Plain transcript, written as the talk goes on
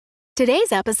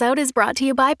Today's episode is brought to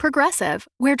you by Progressive,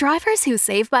 where drivers who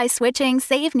save by switching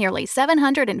save nearly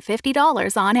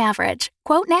 $750 on average.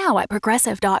 Quote now at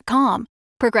Progressive.com.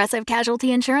 Progressive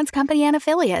Casualty Insurance Company and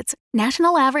Affiliates.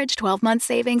 National average 12-month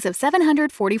savings of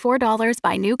 $744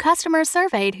 by new customers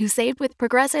surveyed who saved with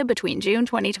Progressive between June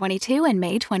 2022 and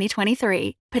May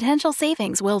 2023. Potential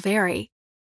savings will vary.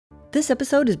 This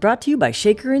episode is brought to you by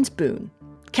Shaker and Spoon.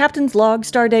 Captain's log,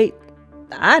 stardate.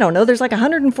 I don't know, there's like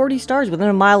 140 stars within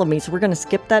a mile of me, so we're going to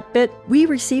skip that bit. We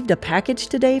received a package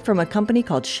today from a company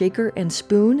called Shaker and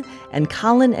Spoon, and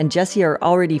Colin and Jesse are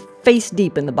already face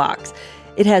deep in the box.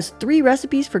 It has 3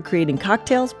 recipes for creating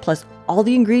cocktails, plus all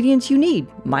the ingredients you need,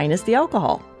 minus the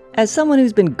alcohol. As someone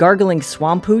who's been gargling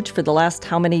swamp hooch for the last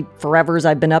how many forevers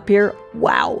I've been up here,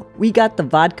 wow, we got the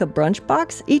vodka brunch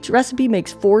box. Each recipe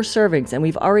makes 4 servings, and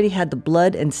we've already had the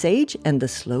blood and sage and the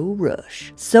slow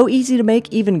rush. So easy to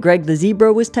make, even Greg the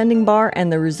Zebra was tending bar, and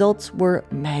the results were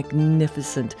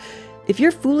magnificent. If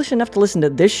you're foolish enough to listen to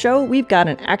this show, we've got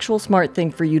an actual smart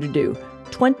thing for you to do.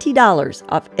 $20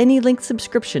 off any link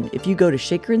subscription if you go to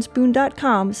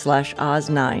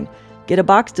shakerandspoon.com/Oz9. Get a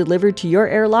box delivered to your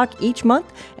airlock each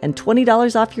month and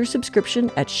 $20 off your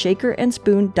subscription at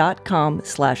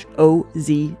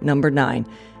shakerandspoon.com/OZ9.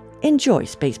 Enjoy,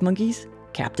 Space Monkeys.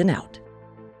 Captain out.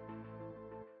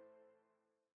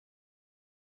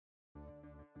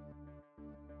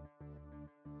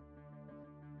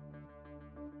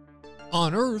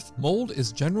 On Earth, mold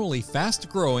is generally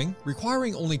fast-growing,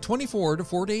 requiring only 24 to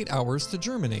 48 hours to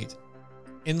germinate.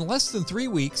 In less than 3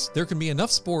 weeks, there can be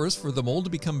enough spores for the mold to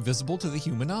become visible to the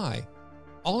human eye.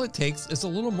 All it takes is a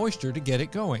little moisture to get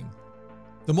it going.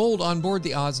 The mold on board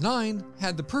the Oz9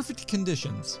 had the perfect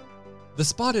conditions. The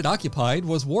spot it occupied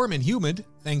was warm and humid,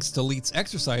 thanks to Leet's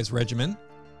exercise regimen,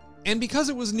 and because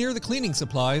it was near the cleaning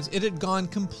supplies, it had gone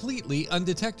completely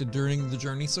undetected during the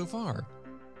journey so far.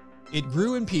 It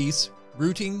grew in peace,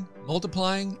 rooting,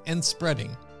 multiplying, and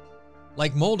spreading.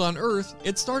 Like mold on Earth,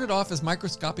 it started off as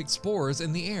microscopic spores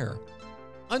in the air.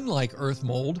 Unlike Earth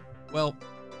mold, well,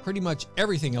 pretty much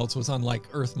everything else was unlike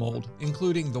Earth mold,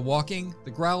 including the walking, the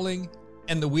growling,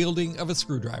 and the wielding of a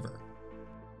screwdriver.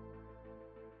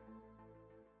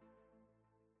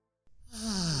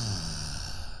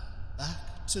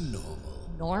 Back to normal.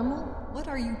 Normal? What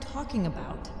are you talking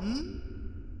about?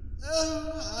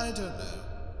 Oh, I don't know.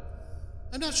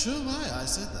 I'm not sure why I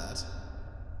said that.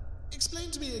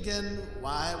 Explain to me again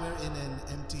why we're in an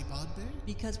empty pod bay?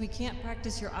 Because we can't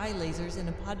practice your eye lasers in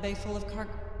a pod bay full of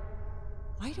cargo.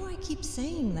 Why do I keep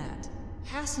saying that?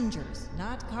 Passengers,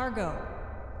 not cargo.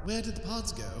 Where did the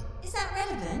pods go? Is that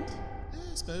relevant?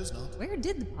 I suppose not. Where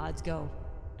did the pods go?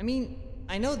 I mean,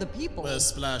 I know the people. Were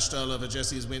splashed all over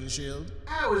Jesse's windshield?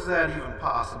 How is that even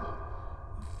possible?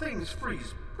 Things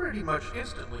freeze pretty much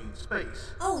instantly in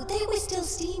space. Oh, they were still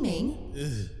steaming.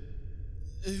 Ugh.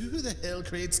 Who the hell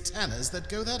creates tanners that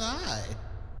go that high?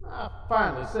 I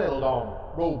finally settled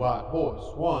on Robot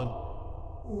Voice 1.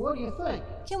 What do you think?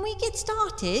 Can we get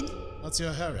started? What's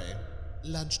your hurry?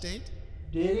 Lunch date?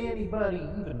 Did anybody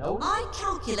even notice? I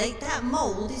calculate that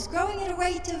mold is growing at a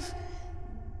rate of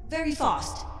very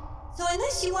fast. So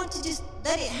unless you want to just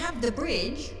let it have the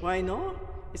bridge... Why not?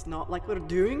 It's not like we're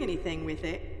doing anything with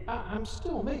it. I'm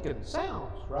still making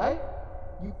sounds, right?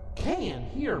 You can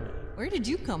hear me. Where did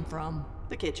you come from?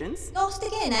 The kitchens. Lost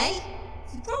again, eh?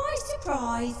 Surprise,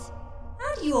 surprise.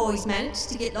 How do you always manage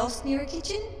to get lost near a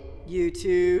kitchen? You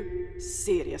two?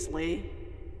 Seriously?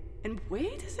 And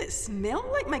why does it smell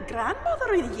like my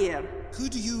grandmother in here?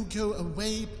 Could you go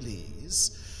away,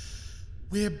 please?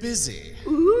 We're busy.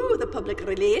 Ooh, the public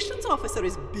relations officer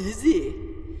is busy.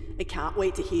 I can't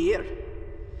wait to hear.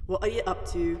 What are you up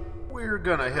to? We're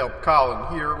gonna help Colin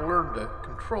here learn to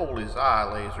control his eye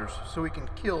lasers so he can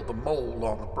kill the mold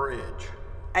on the bridge.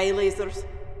 Eye lasers?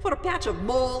 For a patch of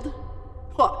mold?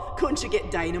 What, couldn't you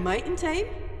get dynamite in time?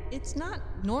 It's not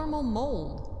normal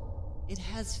mold. It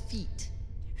has feet.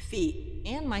 Feet?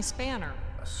 And my spanner.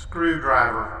 A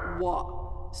screwdriver.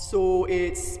 What? So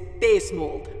it's space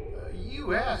mold?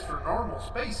 You asked for normal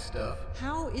space stuff.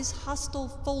 How is hostile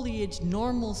foliage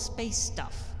normal space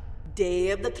stuff?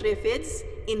 Day of the Triffids,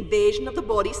 invasion of the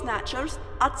body snatchers,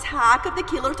 attack of the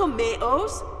killer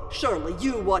tomatoes. Surely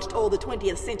you watched all the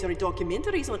 20th century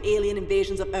documentaries on alien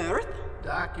invasions of Earth?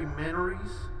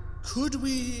 Documentaries? Could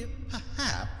we,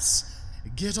 perhaps,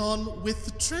 get on with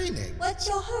the training? What's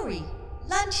your hurry?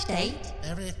 Lunch date?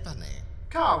 Very funny.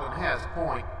 Colin has a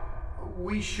point.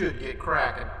 We should get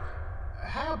cracking.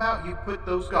 How about you put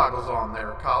those goggles on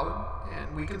there, Colin,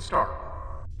 and we can start.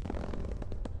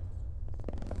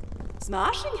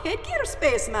 Smashing headgear,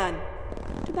 spaceman.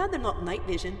 Too bad they're not night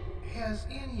vision. has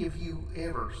any of you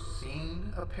ever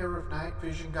seen a pair of night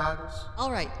vision goggles?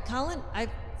 All right, Colin, I've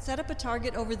set up a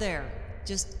target over there.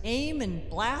 Just aim and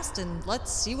blast and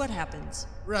let's see what happens.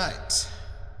 Right.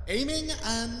 Aiming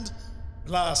and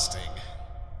blasting.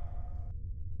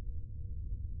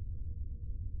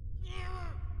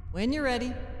 When you're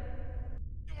ready.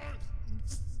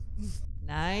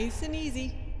 Nice and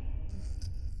easy.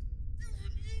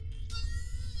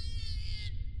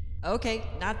 Okay,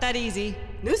 not that easy.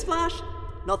 Newsflash,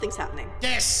 nothing's happening.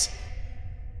 Yes!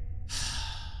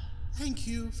 Thank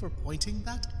you for pointing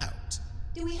that out.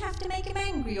 Do we have to make him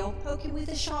angry or poke him with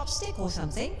a sharp stick or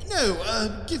something?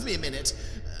 No, give me a minute.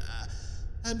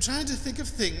 I'm trying to think of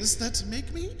things that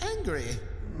make me angry.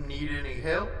 Need any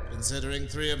help? Considering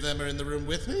 3 of them are in the room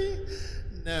with me?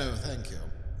 No, thank you.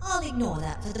 I'll ignore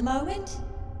that for the moment.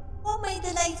 What made the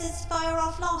lasers fire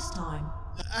off last time?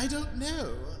 I don't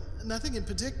know. Nothing in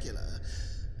particular.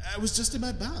 I was just in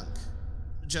my bunk.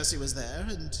 Jesse was there,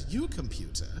 and you,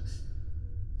 computer.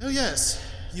 Oh yes,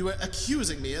 you were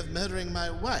accusing me of murdering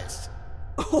my wife.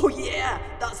 Oh yeah,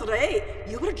 that's right.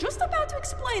 You were just about to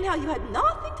explain how you had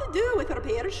nothing to do with her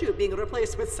parachute being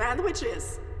replaced with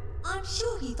sandwiches. I'm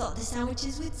sure he thought the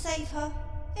sandwiches would save her.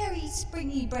 Very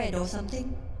springy bread or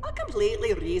something. A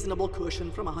completely reasonable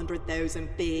cushion from 100,000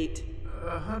 feet.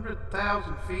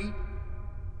 100,000 feet?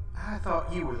 I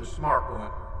thought you were the smart one.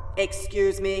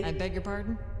 Excuse me? I beg your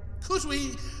pardon? Could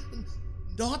we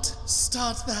not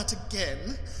start that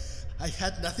again? I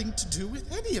had nothing to do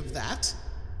with any of that.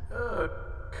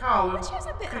 Colin, Which is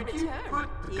a bit could of a you term. put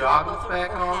the Peanut goggles butter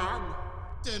back or on? ham?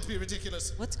 Don't be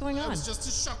ridiculous. What's going I on? was just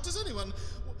as shocked as anyone.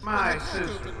 My When the pack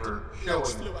sisters opened, were the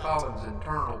lights showing flew out. Colin's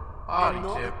internal body And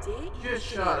not temp a day you just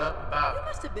should. shot up about You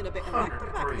must have been a bit 100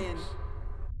 erect back then. degrees.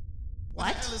 What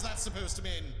the hell is that supposed to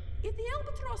mean? If the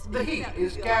albatross The feeds heat that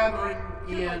is big gathering old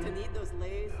man, you're going to in- need those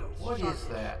lasers. What Shut is it.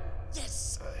 that?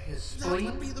 Yes, His that would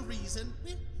spleen? be the reason we're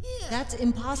here. That's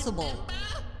impossible.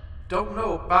 Don't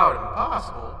know about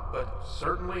impossible, but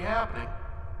certainly happening.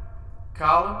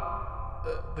 Colin,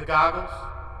 the goggles?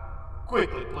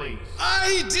 Quickly, please.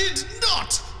 I did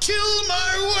not kill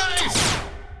my wife!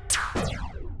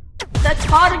 The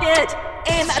target!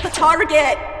 Aim at the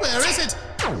target! Where is it?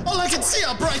 All I can see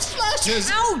are bright flashes.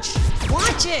 Ouch!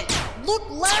 Watch it! Look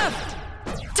left!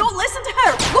 Don't listen to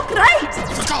her! Look right!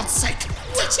 For God's sake,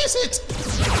 which is it?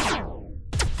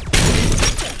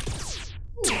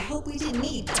 Ooh, I hope we didn't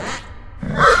need that.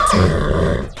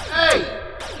 Hey!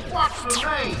 What's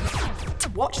the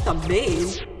name? Watch the mane.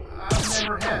 I've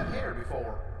never had hair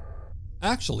before.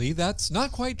 Actually, that's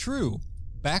not quite true.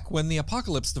 Back when the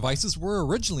Apocalypse devices were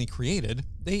originally created,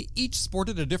 they each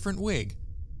sported a different wig.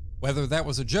 Whether that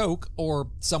was a joke, or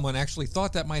someone actually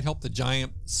thought that might help the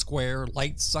giant, square,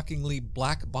 light-suckingly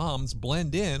black bombs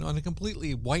blend in on a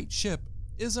completely white ship,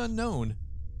 is unknown.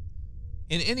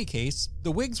 In any case,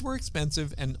 the wigs were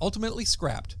expensive and ultimately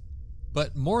scrapped,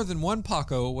 but more than one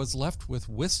Paco was left with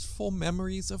wistful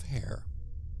memories of hair.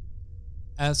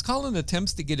 As Colin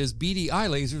attempts to get his beady eye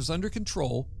lasers under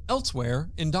control,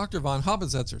 elsewhere in Dr. von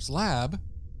Habensetzer's lab...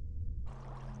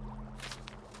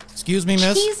 Excuse me,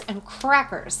 miss? Cheese and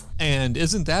crackers. And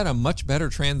isn't that a much better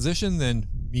transition than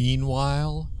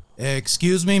meanwhile?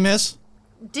 Excuse me, miss?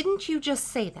 Didn't you just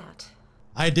say that?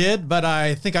 I did, but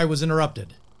I think I was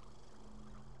interrupted.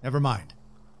 Never mind.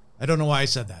 I don't know why I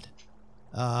said that.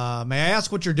 May I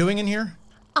ask what you're doing in here?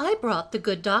 I brought the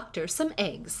good doctor some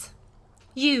eggs.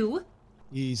 You?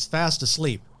 He's fast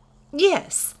asleep.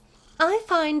 Yes. I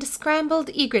find scrambled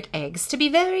egret eggs to be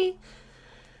very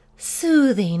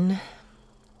soothing.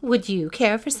 Would you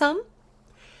care for some?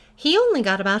 He only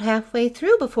got about halfway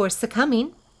through before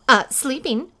sleeping.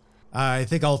 I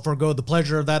think I'll forego the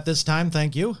pleasure of that this time,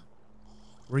 thank you.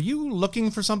 Were you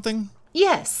looking for something?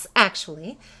 Yes,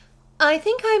 actually. I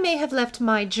think I may have left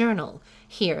my journal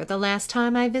here the last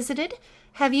time I visited.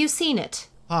 Have you seen it?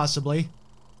 Possibly.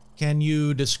 Can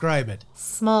you describe it?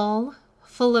 Small,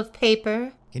 full of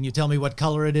paper. Can you tell me what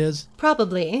color it is?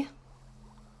 Probably.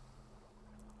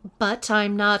 But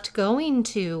I'm not going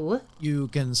to. You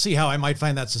can see how I might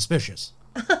find that suspicious.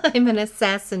 I'm an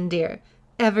assassin, dear.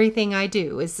 Everything I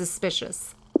do is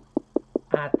suspicious.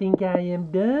 I think I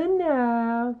am done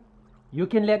now. You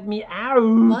can let me out.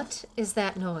 What is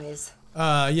that noise?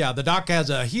 Yeah, the doc has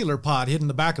a healer pod hidden in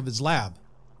the back of his lab.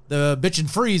 The bitchin'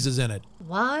 freeze is in it.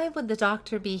 Why would the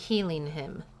doctor be healing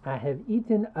him? I have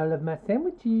eaten all of my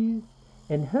sandwiches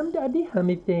and hummed all the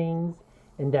hummy things,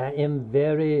 and I am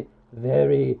very,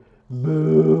 very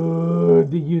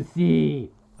good, you see.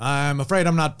 I'm afraid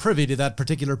I'm not privy to that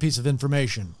particular piece of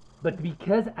information. But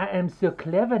because I am so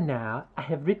clever now, I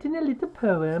have written a little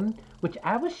poem which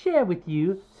I will share with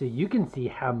you so you can see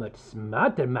how much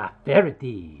smarter my ferret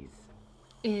is.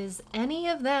 Is any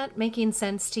of that making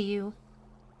sense to you?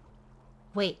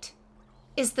 Wait,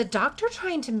 is the doctor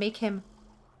trying to make him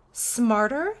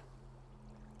smarter?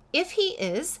 If he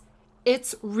is,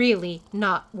 it's really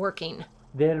not working.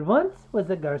 There once was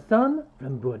a garçon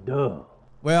from Bordeaux.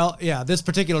 Well, yeah, this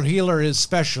particular healer is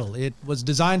special. It was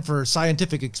designed for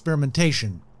scientific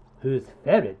experimentation. Whose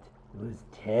ferret was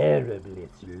terribly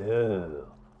slow.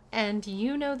 And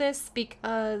you know this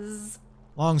because...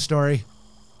 Long story.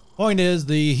 Point is,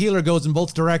 the healer goes in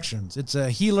both directions. It's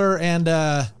a healer and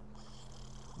a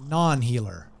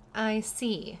non-healer. I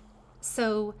see.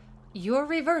 So, you're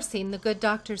reversing the good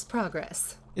doctor's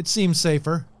progress. It seems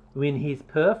safer. When his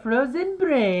poor frozen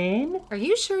brain... Are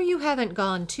you sure you haven't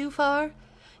gone too far?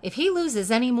 If he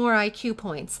loses any more IQ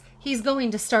points, he's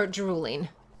going to start drooling.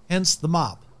 Hence the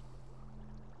mop.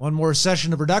 One more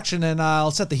session of reduction and I'll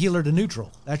set the healer to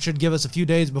neutral. That should give us a few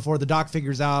days before the doc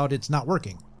figures out it's not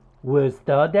working. We'll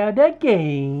start out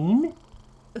again.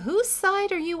 Whose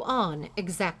side are you on,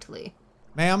 exactly?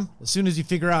 Ma'am, as soon as you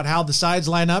figure out how the sides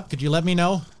line up, could you let me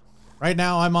know? Right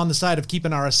now, I'm on the side of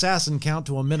keeping our assassin count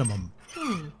to a minimum.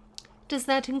 Does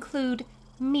that include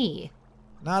me?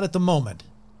 Not at the moment.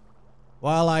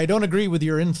 While I don't agree with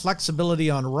your inflexibility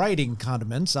on writing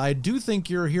condiments, I do think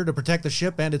you're here to protect the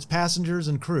ship and its passengers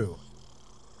and crew.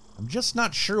 I'm just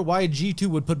not sure why G2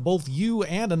 would put both you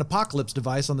and an apocalypse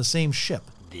device on the same ship.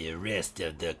 The rest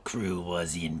of the crew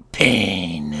was in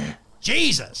pain.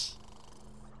 Jesus!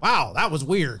 Wow, that was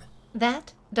weird.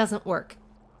 That doesn't work.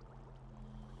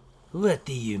 What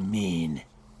do you mean,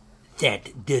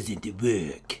 that doesn't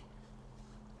work?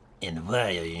 And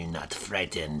why are you not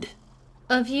frightened?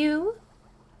 Of you?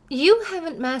 You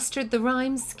haven't mastered the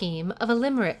rhyme scheme of a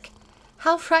limerick.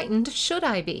 How frightened should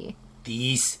I be?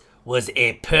 This was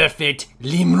a perfect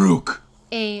limerick.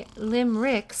 A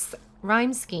limerick's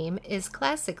rhyme scheme is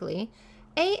classically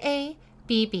A-A-B-B-A.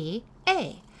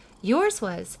 Yours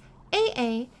was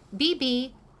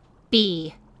A-A-B-B-B.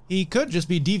 He could just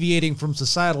be deviating from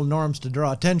societal norms to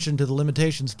draw attention to the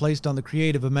limitations placed on the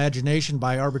creative imagination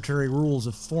by arbitrary rules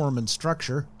of form and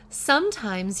structure.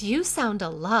 Sometimes you sound a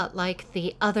lot like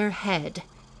the other head.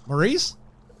 Maurice?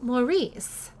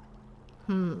 Maurice.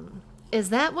 Is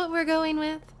that what we're going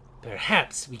with?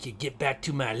 Perhaps we could get back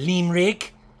to my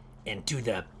limerick and to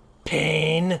the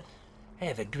pain. I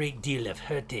have a great deal of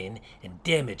hurting and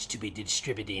damage to be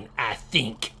distributing, I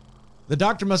think. The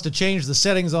doctor must have changed the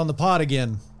settings on the pod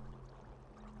again.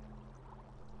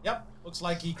 Yep, looks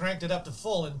like he cranked it up to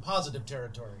full in positive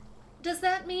territory. Does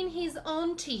that mean he's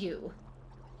on to you?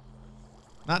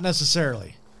 Not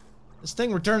necessarily. This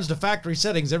thing returns to factory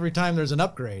settings every time there's an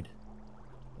upgrade.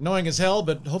 Annoying as hell,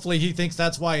 but hopefully he thinks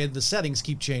that's why the settings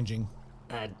keep changing.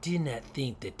 I do not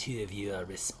think the two of you are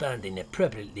responding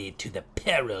appropriately to the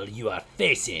peril you are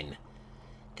facing.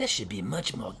 There should be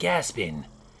much more gasping,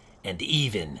 and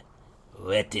even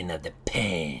wetting of the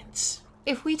pants.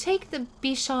 If we take the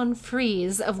Bichon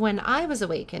freeze of when I was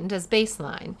awakened as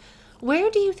baseline,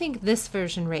 where do you think this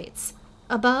version rates?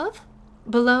 Above?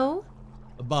 Below?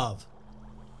 Above.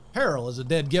 Peril is a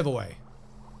dead giveaway.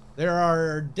 There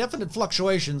are definite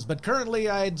fluctuations, but currently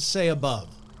I'd say above.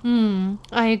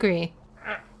 I agree.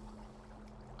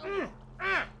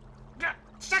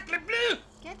 Sacre bleu!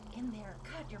 Get in there,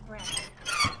 cut your breath.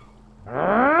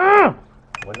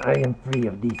 When I am free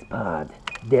of this pod,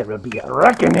 there will be a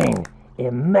reckoning. A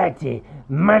mighty,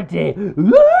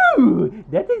 ooh,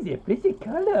 that is a pretty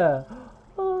color.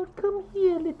 Oh, come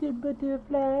here, little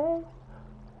butterfly.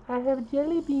 I have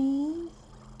jelly beans.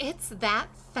 It's that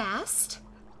fast?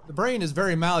 The brain is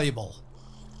very malleable.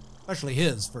 Especially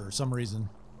his, for some reason.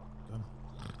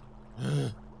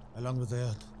 Along with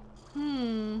that.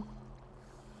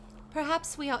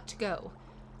 Perhaps we ought to go.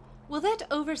 Will that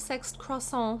oversexed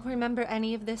croissant remember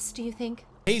any of this, do you think?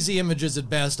 Hazy images at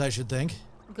best, I should think.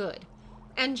 Good.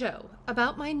 And Joe,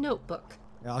 about my notebook.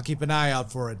 I'll keep an eye out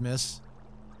for it, miss.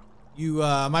 You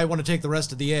might want to take the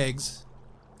rest of the eggs.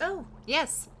 Oh,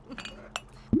 yes.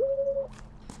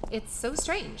 It's so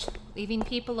strange, leaving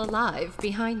people alive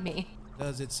behind me.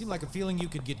 Does it seem like a feeling you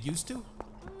could get used to?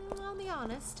 I'll be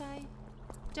honest, I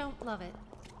don't love it.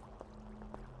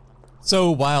 So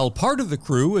while part of the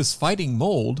crew is fighting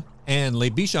mold, and Le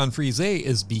Bichon Frise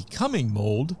is becoming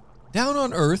mold, down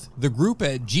on Earth, the group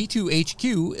at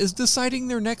G2HQ is deciding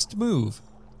their next move.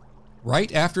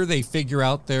 Right after they figure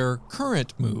out their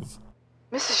current move.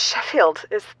 Mrs. Sheffield,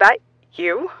 is that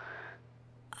you?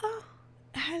 Oh,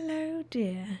 hello,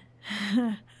 dear.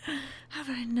 How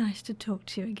very nice to talk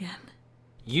to you again.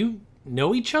 You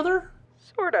know each other?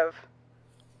 Sort of.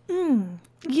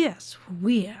 Yes,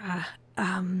 we are,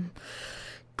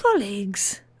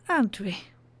 colleagues, aren't we?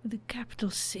 With a capital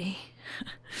C.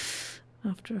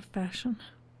 After a fashion.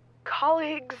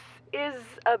 Colleagues is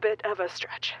a bit of a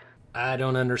stretch. I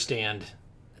don't understand.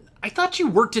 I thought you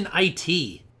worked in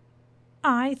IT.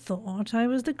 I thought I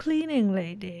was the cleaning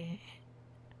lady.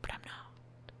 But I'm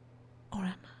not. Or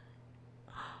am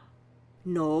I?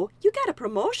 No, you got a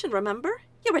promotion, remember?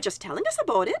 You were just telling us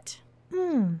about it.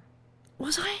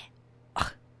 Was I?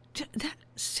 Oh, that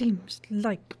seems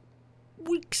like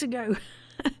weeks ago.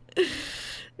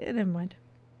 Yeah, never mind.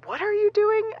 What are you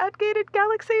doing at Gated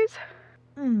Galaxies?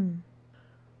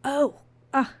 Oh,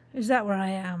 is that where I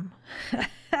am?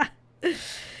 Yeah,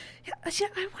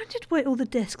 I wondered why all the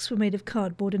desks were made of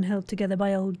cardboard and held together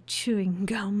by old chewing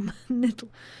gum.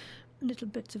 little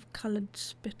bits of coloured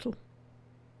spittle.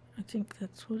 I think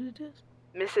that's what it is.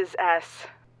 Mrs. S.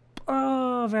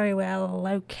 Oh, very well.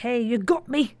 Okay, you got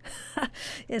me.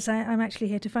 Yes, I'm actually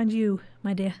here to find you,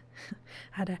 my dear.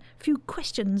 I had a few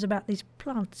questions about these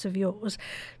plants of yours.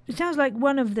 It sounds like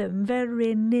one of them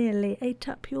very nearly ate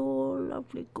up your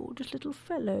lovely, gorgeous little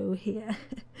fellow here.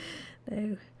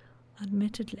 Though,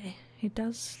 admittedly, he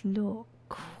does look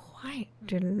quite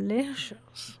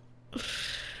delicious.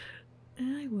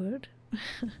 I would.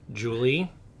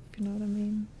 Julie? If you know what I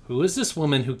mean. Who is this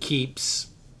woman who keeps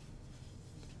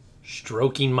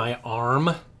stroking my arm?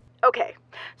 Okay,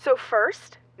 so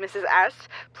first, Mrs. S.,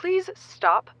 please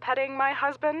stop petting my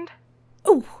husband.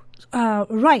 Oh,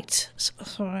 right.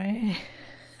 Sorry.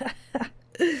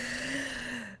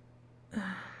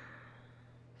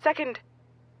 Second,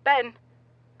 Ben,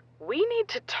 we need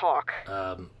to talk.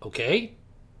 Okay.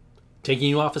 Taking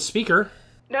you off a speaker.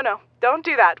 No, don't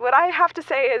do that. What I have to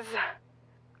say is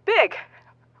big.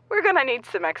 We're gonna need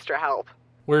some extra help.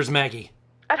 Where's Maggie?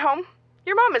 At home.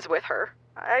 Your mom is with her.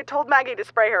 I told Maggie to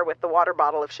spray her with the water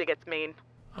bottle if she gets mean.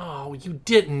 Oh, you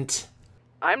didn't.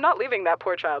 I'm not leaving that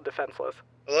poor child defenseless.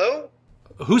 Hello?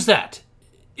 Who's that?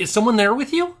 Is someone there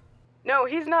with you? No,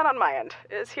 he's not on my end.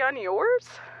 Is he on yours?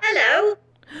 Hello?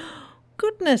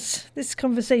 Goodness, this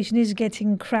conversation is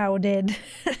getting crowded.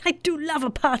 I do love a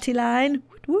party line.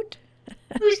 Woot.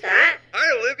 Who's that?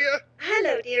 Hi, Olivia.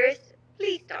 Hello, dearest.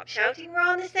 Please stop shouting. We're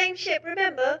on the same ship,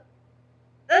 remember?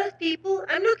 Earth people,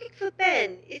 I'm looking for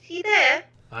Ben. Is he there?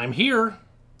 I'm here.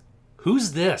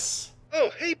 Who's this?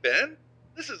 Oh, hey, Ben.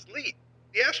 This is Lee,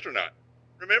 the astronaut.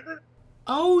 Remember?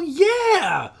 Oh,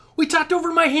 yeah! We talked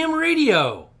over my ham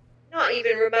radio. Not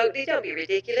even remotely, don't be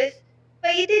ridiculous.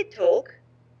 But you did talk.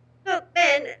 Look,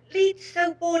 Ben, Lee's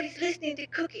so bored he's listening to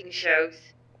cooking shows.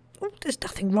 Oh, there's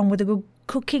nothing wrong with a good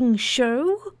cooking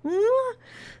show. No,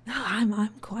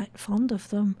 I'm quite fond of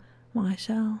them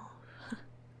myself.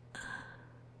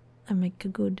 I make a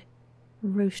good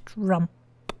roast rump.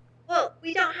 Well,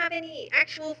 we don't have any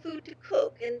actual food to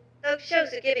cook, and those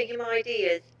shows are giving him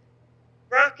ideas.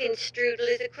 Rockenstrudel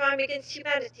is a crime against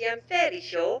humanity, I'm fairly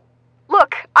sure.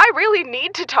 Look, I really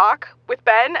need to talk with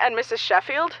Ben and Mrs.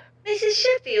 Sheffield. Mrs.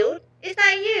 Sheffield? Is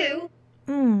that you?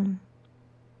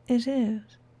 It is.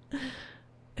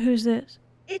 Who's this?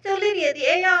 It's Olivia, the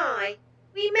AI.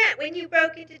 We met when you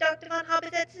broke into Dr. von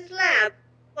Hobbesets's lab.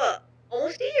 What,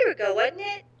 almost a year ago, wasn't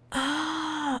it?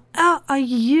 Are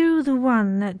you the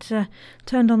one that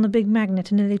turned on the big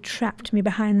magnet and nearly trapped me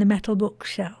behind the metal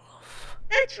bookshelf?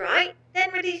 That's right.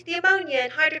 Then released the ammonia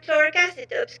and hydrochloric acid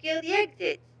to obscure the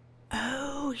exits.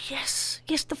 Oh, yes,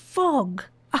 the fog.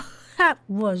 That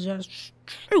was a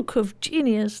stroke of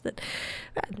genius that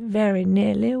very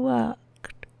nearly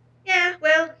worked. Yeah,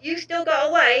 well, you still got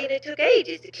away and it took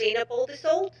ages to clean up all the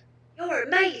salt. You're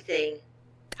amazing.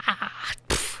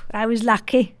 I was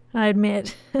lucky, I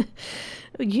admit.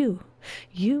 You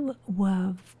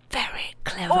were very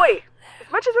clever. Oi!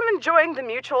 As much as I'm enjoying the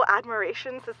Mutual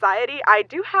Admiration Society, I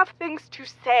do have things to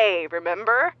say,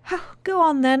 remember? Go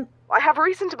on, then. I have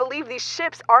reason to believe these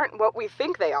ships aren't what we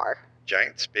think they are.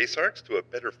 Giant space arcs to a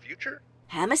better future?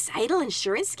 Homicidal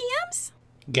insurance scams?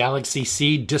 Galaxy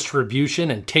seed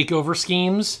distribution and takeover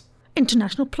schemes?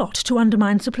 International plot to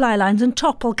undermine supply lines and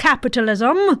topple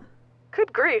capitalism.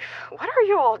 Good grief, what are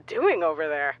you all doing over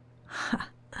there?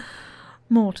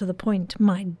 More to the point,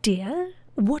 my dear,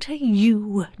 what are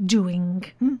you doing?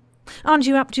 Aren't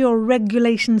you up to your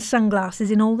regulation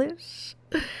sunglasses in all this?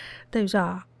 Those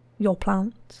are your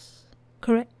plants,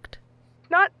 correct?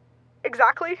 Not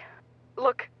exactly.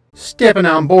 Look. Stepping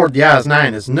on board the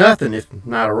IS-9 is nothing if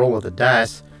not a roll of the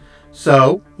dice.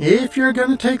 So, if you're going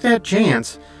to take that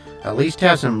chance, at least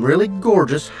have some really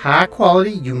gorgeous,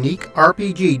 high-quality, unique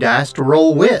RPG dice to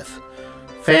roll with.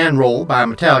 Fan Roll by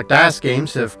Metallic Dice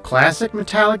Games have classic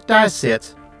metallic dice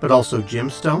sets but also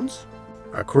gemstones,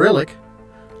 acrylic,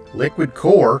 liquid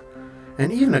core,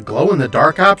 and even a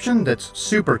glow-in-the-dark option that's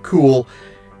super cool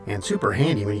and super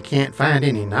handy when you can't find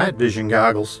any night vision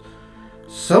goggles.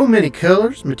 So many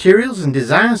colors, materials, and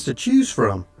designs to choose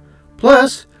from.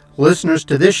 Plus, listeners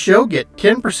to this show get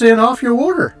 10% off your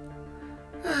order.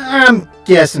 I'm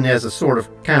guessing as a sort of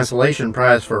consolation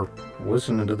prize for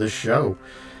listening to this show.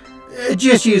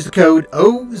 Just use the code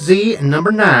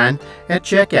OZ9 at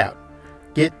checkout.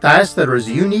 Get dice that are as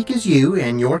unique as you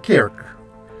and your character.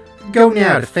 Go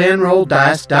now to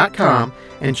fanrolldice.com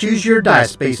and choose your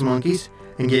dice, Space Monkeys,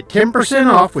 and get 10%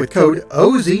 off with code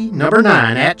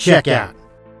OZ9 at checkout.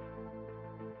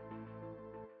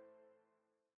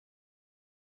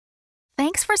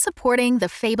 Thanks for supporting the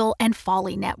Fable and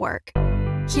Folly Network.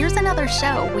 Here's another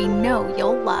show we know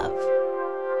you'll love.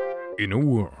 In a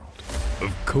world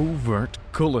of covert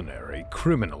culinary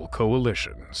criminal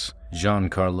coalitions,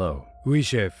 Giancarlo, Oui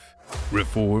Chef,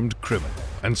 reformed criminal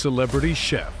and celebrity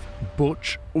chef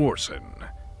Butch Orson,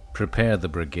 prepare the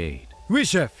brigade. Oui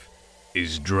Chef,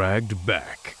 is dragged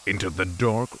back into the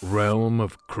dark realm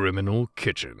of criminal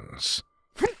kitchens.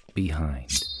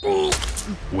 Behind.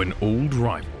 When old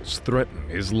rivals threaten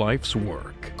his life's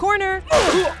work, corner!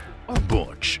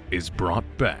 Butch is brought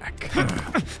back.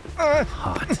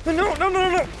 Hot. No.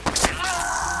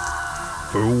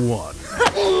 For one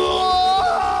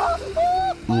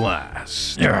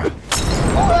last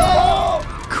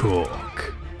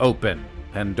cook. Open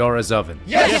Pandora's oven.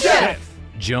 Yes, Chef!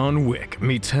 John Wick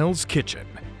meets Hell's Kitchen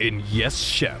in Yes,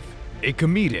 Chef, a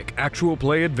comedic actual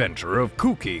play adventure of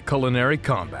kooky culinary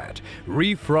combat,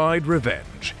 refried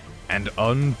revenge, and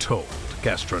untold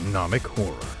gastronomic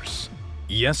horrors.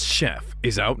 Yes, Chef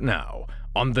is out now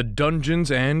on the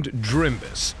Dungeons and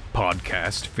Drimbus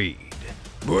podcast feed.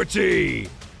 Butchie,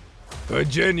 a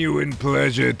genuine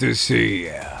pleasure to see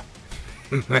you.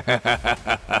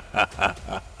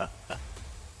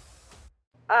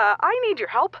 I need your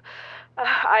help.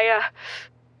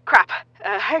 Crap.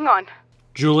 Hang on.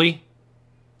 Julie?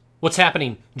 What's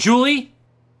happening? Julie?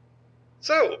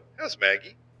 So, how's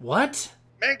Maggie? What?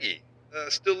 Maggie,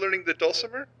 still learning the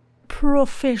dulcimer?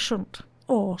 Proficient,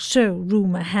 or so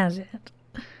rumor has it.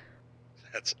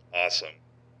 That's awesome.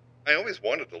 I always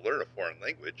wanted to learn a foreign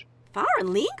language.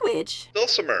 Foreign language?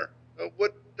 Dulcimer.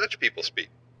 What Dutch people speak.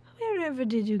 Wherever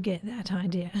did you get that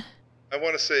idea? I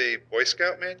want to say Boy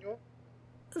Scout manual?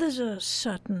 There's a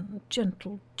certain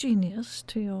gentle genius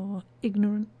to your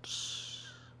ignorance.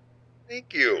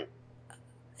 Thank you.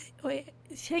 Wait,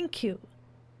 thank you.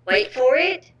 Wait for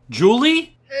it.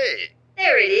 Julie? Hey.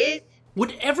 There it is.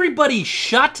 Would everybody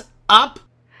shut up?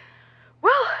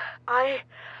 Well, I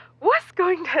was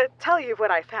going to tell you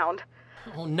what I found.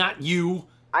 Oh, not you.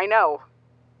 I know,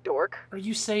 dork. Are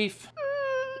you safe?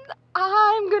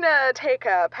 I'm gonna take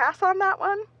a pass on that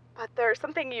one, but there's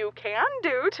something you can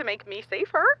do to make me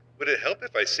safer. Would it help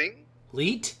if I sing?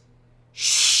 Leet?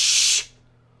 Shh!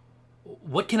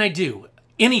 What can I do?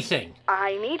 Anything.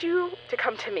 I need you to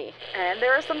come to me, and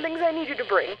there are some things I need you to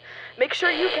bring. Make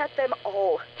sure you get them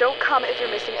all. Don't come if you're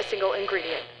missing a single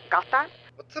ingredient. Got that?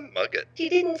 What's a mugget? You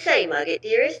didn't say mugget,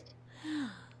 dearest.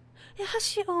 Has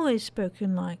she always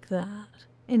spoken like that?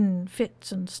 In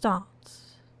fits and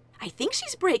starts? I think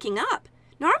she's breaking up.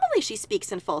 Normally she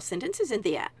speaks in full sentences in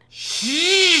the end.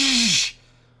 Shh!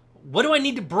 What do I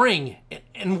need to bring?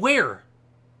 And where?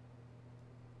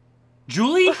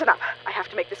 Julie? Listen up. I have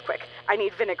to make this quick. I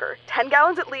need vinegar. 10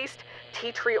 gallons at least.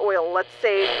 Tea tree oil, let's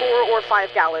say 4 or 5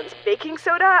 gallons. Baking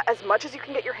soda, as much as you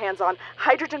can get your hands on.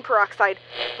 Hydrogen peroxide.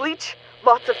 Bleach,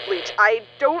 lots of bleach. I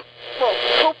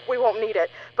hope we won't need it,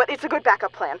 but it's a good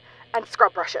backup plan. And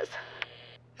scrub brushes.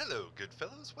 Hello, good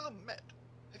fellows. Well met.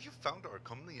 Have you found our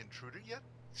comely intruder yet?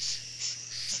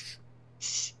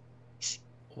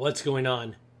 What's going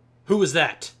on? Who was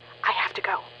that? I have to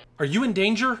go. Are you in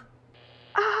danger?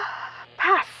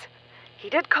 Pass. He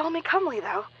did call me comely,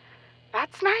 though.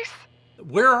 That's nice.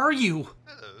 Where are you?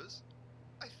 Fellows,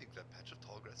 I think that patch of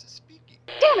tall grass is speaking.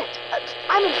 Damn it!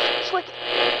 I'm in like,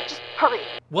 just hurry.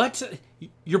 What?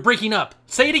 You're breaking up.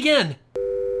 Say it again.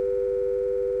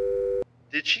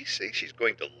 Did she say she's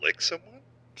going to lick someone?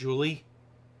 Julie?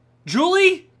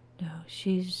 Julie? No,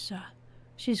 she's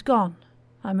gone,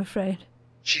 I'm afraid.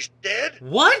 She's dead?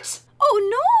 What?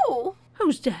 Oh, no!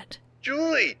 Who's dead?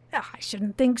 Julie! I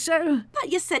shouldn't think so.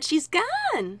 But you said she's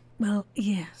gone. Well,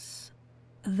 yes.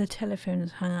 The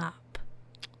telephone's hung up.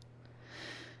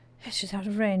 She's out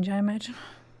of range, I imagine.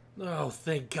 Oh,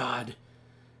 thank God.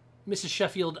 Mrs.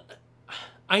 Sheffield,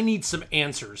 I need some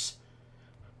answers.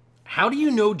 How do you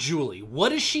know Julie?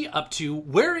 What is she up to?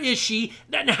 Where is she?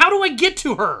 And how do I get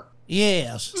to her?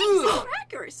 Yes. Cheese and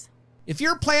crackers. if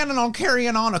you're planning on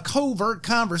carrying on a covert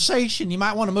conversation, you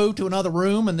might want to move to another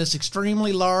room in this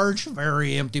extremely large,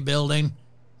 very empty building.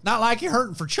 Not like you're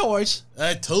hurting for choice.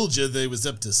 I told you they was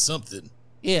up to something.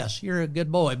 Yes, you're a good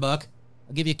boy, Buck.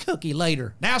 I'll give you a cookie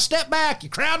later. Now step back, you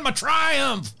crowd my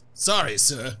triumph. Sorry,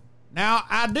 sir. Now,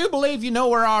 I do believe you know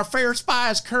where our fair spy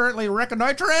is currently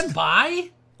reconnoitering.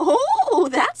 Spy? Oh,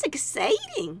 that's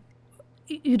exciting.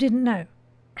 You didn't know?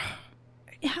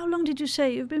 How long did you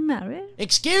say you've been married?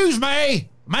 Excuse me!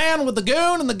 Man with the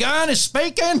goon and the gun is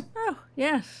speaking. Oh,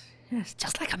 yes,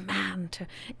 just like a man to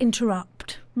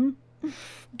interrupt.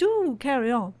 Do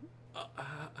carry on.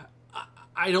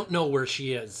 I don't know where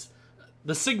she is.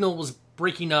 The signal was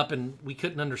breaking up and we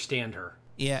couldn't understand her.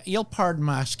 Yeah, you'll pardon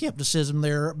my skepticism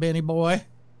there, Benny boy.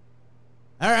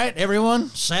 All right, everyone,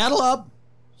 saddle up.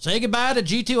 Say goodbye to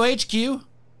G2HQ.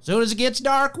 Soon as it gets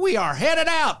dark, we are headed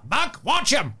out. Buck,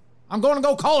 watch him. I'm going to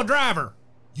go call a driver.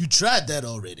 You tried that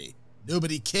already.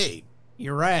 Nobody came.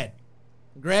 You're right.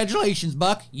 Congratulations,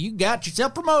 Buck. You got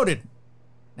yourself promoted.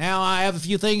 Now I have a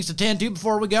few things to tend to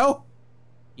before we go.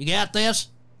 You got this?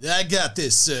 I got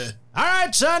this, sir. All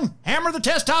right, son. Hammer the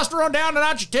testosterone down a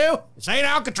notch or two. This ain't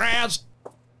Alcatraz.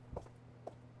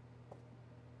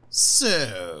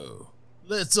 So,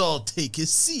 let's all take a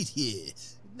seat here,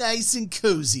 nice and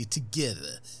cozy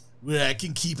together, where I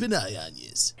can keep an eye on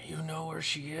yous. You know where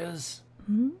she is?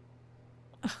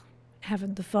 Oh,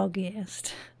 haven't the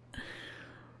foggiest.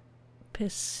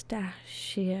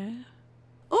 Pistachio.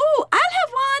 Oh, I'll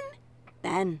have one.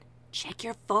 Ben, check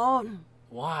your phone.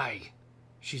 Why?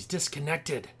 She's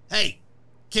disconnected. Hey,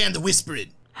 can the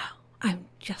whispering. I'm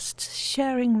just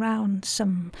sharing round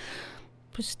some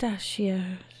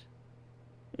pistachios.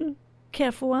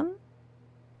 Care for one?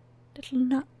 Little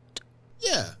nut.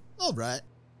 Yeah, all right.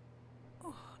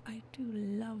 Oh, I do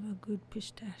love a good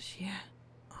pistachio.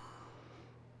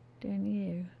 Don't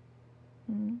you?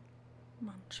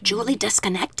 Julie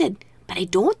disconnected, but I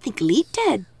don't think Lee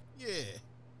did. Yeah.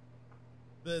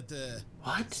 But,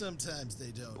 what? Sometimes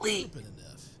they don't Lee. open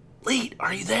enough. Lee,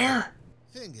 are you there?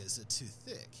 Fingers are too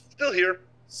thick. Still here.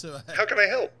 So How can I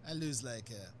help? I lose like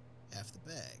half the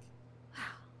bag.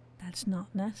 That's not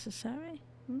necessary.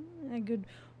 A good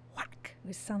whack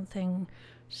with something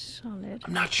solid.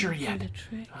 I'm not sure yet.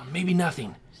 Maybe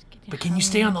nothing. But can you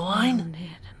stay on the line?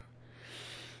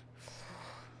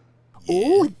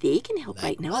 Oh, they can help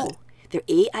right now. Their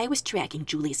AI was tracking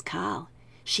Julie's call.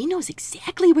 She knows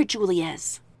exactly where Julie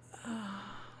is.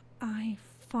 I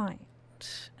find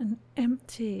an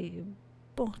empty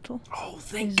bottle. Oh,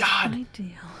 thank God.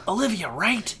 Ideal. Olivia,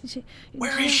 right?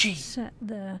 Where is she? Set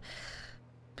the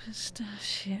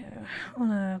pistachio on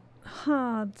a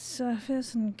hard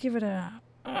surface and give it a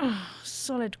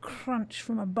solid crunch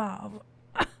from above.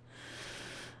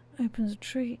 Opens a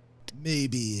treat.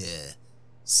 Maybe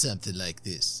something like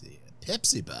this, a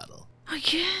Pepsi bottle. Oh,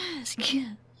 yes.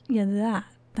 Yeah,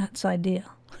 that's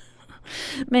ideal.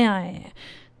 May I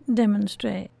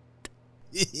demonstrate?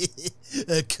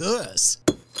 Of course.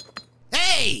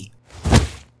 Hey!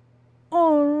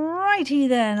 Alrighty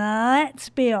then, let's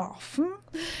be off.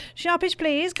 Sharpish,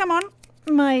 please, come on.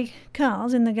 My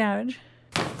car's in the garage.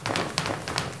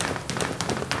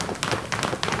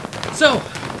 So,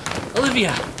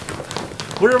 Olivia,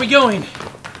 where are we going?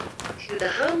 To the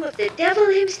home of the devil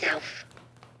himself.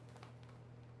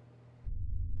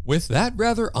 With that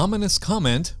rather ominous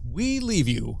comment, we leave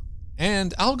you.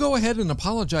 And I'll go ahead and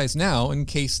apologize now in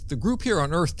case the group here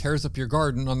on Earth tears up your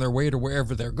garden on their way to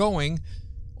wherever they're going,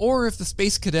 or if the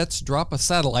space cadets drop a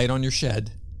satellite on your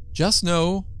shed. Just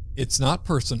know, it's not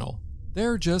personal.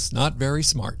 They're just not very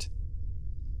smart.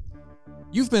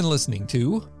 You've been listening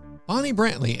to Bonnie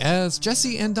Brantley as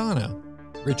Jessie and Donna,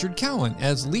 Richard Cowan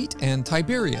as Leet and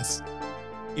Tiberius,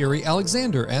 Erie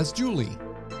Alexander as Julie,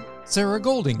 Sarah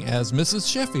Golding as Mrs.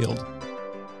 Sheffield,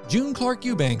 June Clark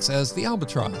Eubanks as the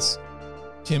Albatross,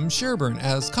 Tim Sherburne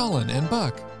as Colin and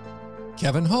Buck,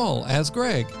 Kevin Hall as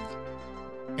Greg,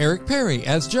 Eric Perry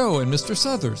as Joe and Mr.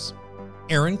 Southers,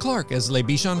 Aaron Clark as Le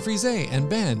Bichon Frise and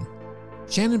Ben,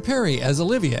 Shannon Perry as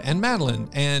Olivia and Madeline,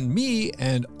 and me,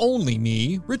 and only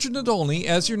me, Richard Nadolny,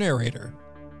 as your narrator.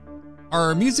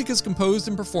 Our music is composed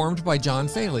and performed by John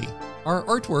Faley. Our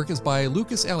artwork is by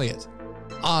Lucas Elliott.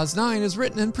 Oz 9 is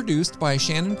written and produced by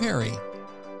Shannon Perry.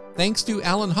 Thanks to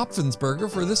Alan Hopfensberger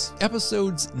for this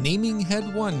episode's Naming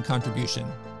Head 1 contribution.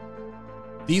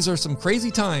 These are some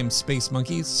crazy times, Space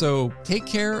Monkeys, so take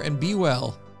care and be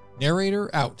well. Narrator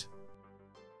out.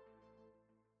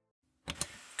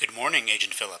 Good morning,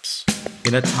 Agent Phillips.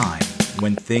 In a time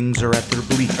when things are at their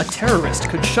bleakest. A terrorist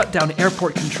could shut down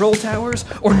airport control towers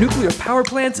or nuclear power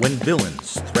plants. When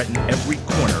villains threaten every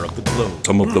corner of the globe.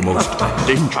 Some of the most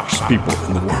dangerous people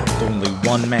in the world. Only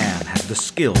one man has the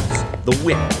skills, the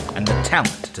wit, and the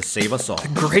talent to save us all. The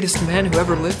greatest man who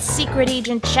ever lived. Secret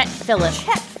Agent Chet Phillips.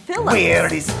 Phillips?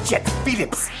 Where is Chet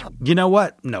Phillips? You know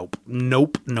what? Nope.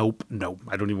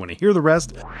 I don't even want to hear the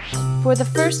rest. For the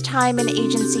first time in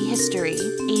agency history,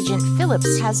 Agent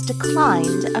Phillips has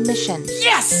declined a mission.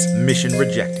 Yes! Mission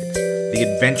rejected.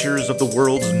 The adventures of the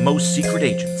world's most secret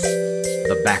agents.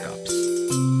 The backups.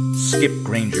 Skip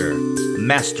Granger,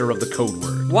 master of the code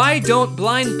word. Why don't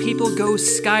blind people go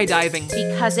skydiving?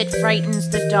 Because it frightens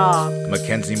the dog.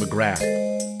 Mackenzie McGrath,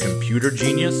 computer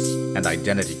genius and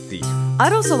identity thief.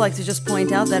 I'd also like to just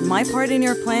point out that my part in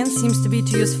your plan seems to be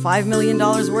to use $5 million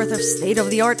worth of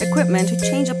state-of-the-art equipment to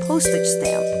change a postage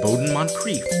stamp. Bowden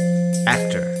Moncrief,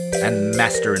 actor and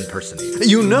master impersonator.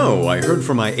 You know, I heard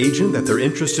from my agent that they're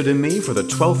interested in me for the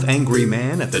 12th Angry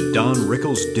Man at the Don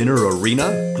Rickles Dinner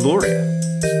Arena. Gloria,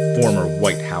 former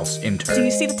White House intern. Do you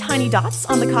see the tiny dots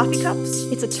on the coffee cups?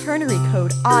 It's a ternary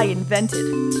code I invented.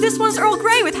 This one's Earl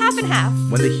Grey with half and half.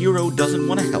 When the hero doesn't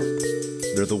want to help,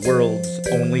 they're the world's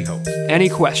only hope. Any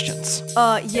questions?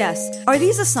 Yes. Are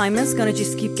these assignments gonna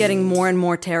just keep getting more and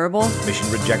more terrible? Mission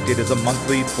Rejected is a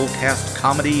monthly full-cast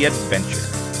comedy adventure.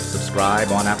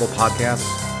 Subscribe on Apple Podcasts,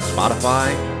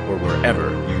 Spotify, or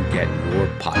wherever you get your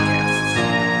podcasts.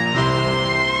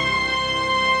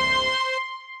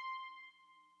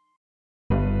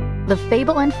 The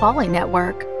Fable and Folly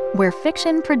Network, where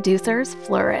fiction producers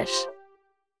flourish.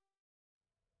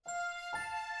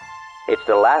 It's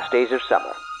the last days of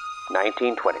summer,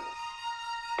 1920.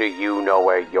 Do you know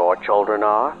where your children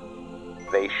are?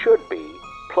 They should be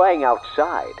playing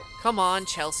outside. Come on,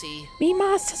 Chelsea.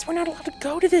 Mima says we're not allowed to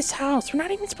go to this house. We're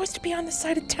not even supposed to be on this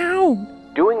side of town.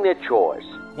 Doing their chores.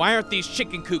 Why aren't these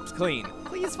chicken coops clean?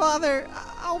 Please, Father,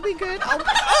 I'll be good. Oh,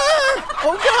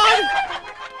 God!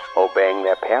 Obeying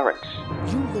their parents.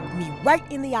 You look me right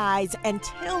in the eyes and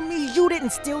tell me you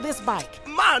didn't steal this bike.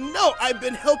 Ma, no, I've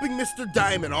been helping Mr.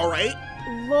 Diamond, all right?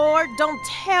 Lord, don't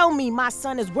tell me my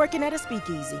son is working at a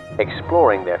speakeasy.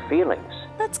 Exploring their feelings.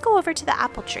 Let's go over to the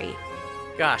apple tree.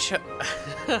 Gosh,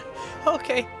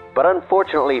 okay. But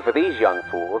unfortunately for these young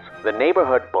fools, the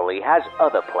neighborhood bully has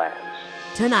other plans.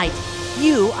 Tonight,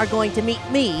 you are going to meet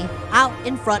me out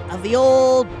in front of the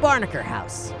old Barnaker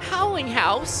house. Howling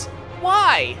House?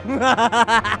 Why?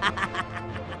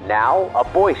 Now, a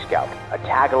Boy Scout, a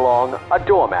tag-along, a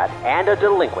doormat, and a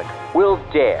delinquent will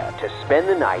dare to spend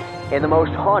the night in the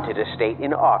most haunted estate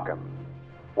in Arkham.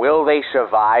 Will they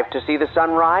survive to see the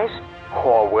sunrise,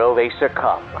 or will they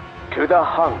succumb to the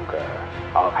hunger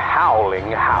of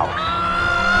Howling House?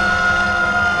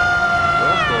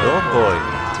 Your boy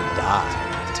needs to die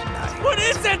tonight. What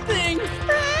is that thing?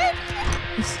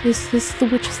 Is this the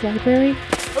witch's library?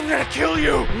 I'm gonna kill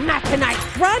you! Not tonight.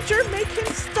 Roger, make him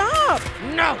stop.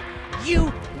 No,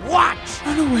 you watch!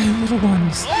 Run away, little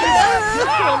ones.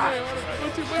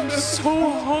 I'm so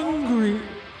hungry.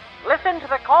 Listen to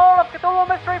the Call of Cthulhu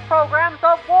Mystery Program's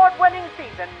award-winning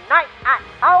season, Night at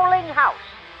Howling House.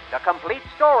 The complete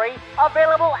story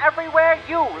available everywhere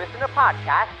you listen to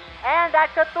podcasts and at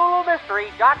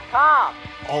CthulhuMystery.com.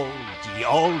 All ye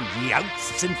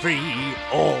outs and free,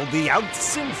 all the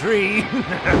outs and free.